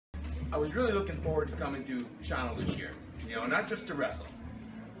I was really looking forward to coming to Shawano this year. You know, not just to wrestle,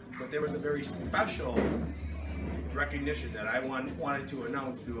 but there was a very special recognition that I wanted to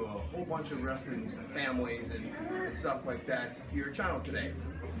announce to a whole bunch of wrestling families and stuff like that here at Shawano today.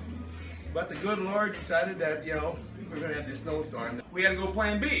 But the good Lord decided that, you know, we're going to have this snowstorm. We had to go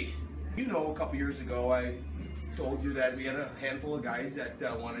plan B. You know, a couple years ago, I told you that we had a handful of guys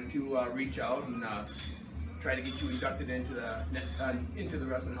that wanted to reach out and try to get you inducted into the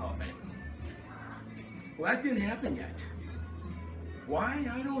Wrestling Hall of Fame. Well, that didn't happen yet. Why?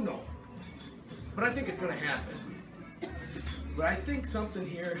 I don't know. But I think it's going to happen. But I think something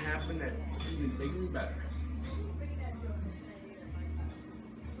here happened that's even bigger and better.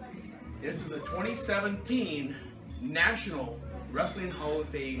 This is the 2017 National Wrestling Hall of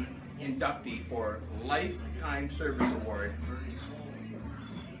Fame inductee for Lifetime Service Award.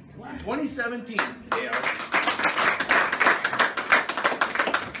 In 2017, Dale.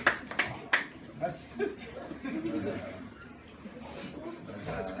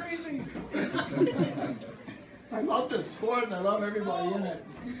 That's crazy. I love this sport and I love everybody in it.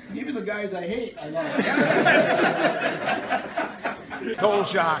 Even the guys I hate, I love. Total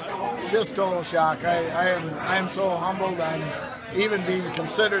shock, just total shock. I am so humbled, and even being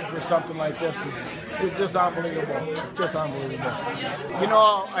considered for something like this it's just unbelievable, just unbelievable. You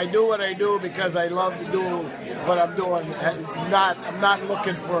know, I do what I do because I love to do what I'm doing. I'm not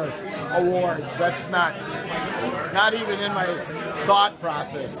looking for awards. That's not even in my thought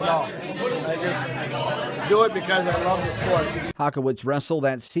process. No, I just do it because I love the sport. Hodkiewicz wrestled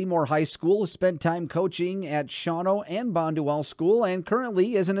at Seymour High School, spent time coaching at Shawano and Bonduel School, and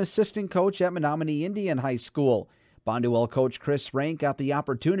currently is an assistant coach at Menominee Indian High School. Bonduel coach Chris Rank got the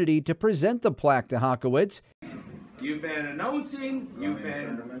opportunity to present the plaque to Hodkiewicz. You've been announcing, you've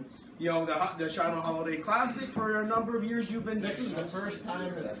been, you know, the Shawano Holiday Classic for a number of years. You've been. This is the first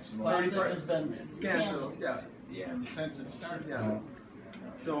time that Classic has been canceled. Yeah. Since it started. Yeah.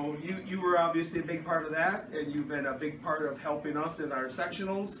 So you were obviously a big part of that, and you've been a big part of helping us in our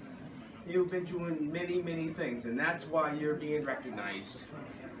sectionals. You've been doing many, many things, and that's why you're being recognized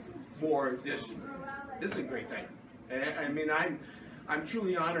for this. This is a great thing. And I mean, I'm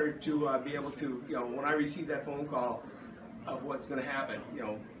truly honored to be able to, you know, when I received that phone call of what's going to happen, you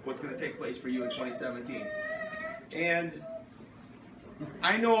know, what's going to take place for you in 2017. And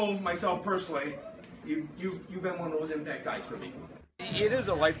I know myself personally, you've been one of those impact guys for me. It is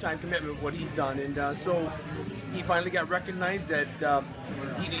a lifetime commitment what he's done, and so he finally got recognized that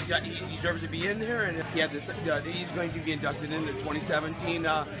he deserves to be in there, and he's going to be inducted into the 2017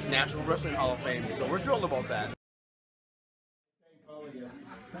 National Wrestling Hall of Fame. So we're thrilled about that.